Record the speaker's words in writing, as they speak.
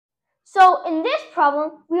So in this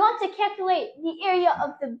problem, we want to calculate the area of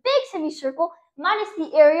the big semicircle minus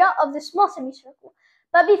the area of the small semicircle.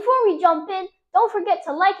 But before we jump in, don't forget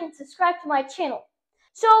to like and subscribe to my channel.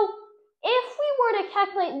 So if we were to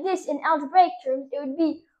calculate this in algebraic terms, it would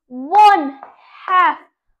be 1/2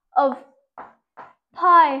 of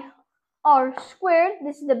pi r squared,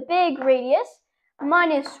 this is the big radius,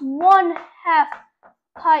 minus 1/2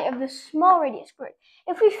 pi of the small radius squared.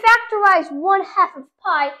 If we factorize 1/2 of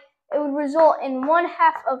pi, it would result in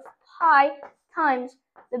 1/2 of pi times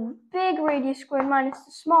the big radius squared minus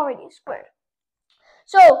the small radius squared.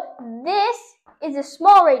 So this is a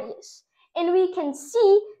small radius, and we can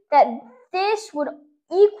see that this would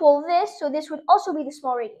equal this, so this would also be the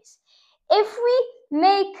small radius. If we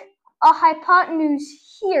make a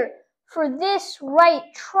hypotenuse here for this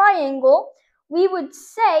right triangle, we would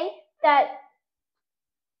say that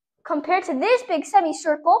compared to this big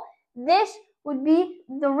semicircle, this would be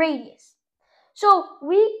the radius. So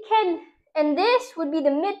we can, and this would be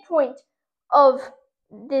the midpoint of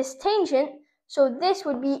this tangent, so this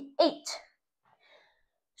would be 8.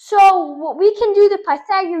 So we can do the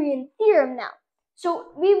Pythagorean theorem now.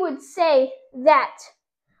 So we would say that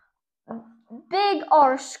big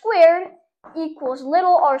R squared equals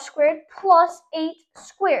little r squared plus 8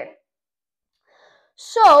 squared.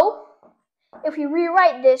 So if we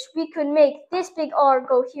rewrite this, we could make this big R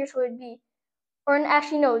go here, so it would be, or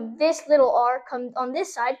actually no, this little r comes on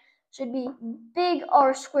this side, so it'd be big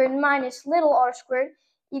R squared minus little r squared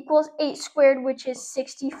equals 8 squared, which is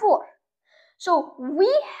 64. So we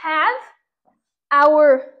have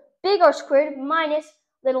our big R squared minus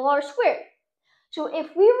little r squared. So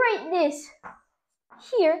if we write this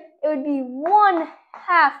here, it would be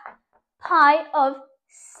 1/2 pi of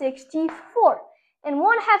 64. And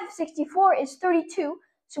 1/2 of 64 is 32,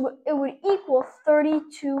 so it would equal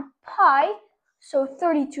 32 pi. So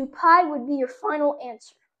 32 pi would be your final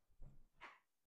answer.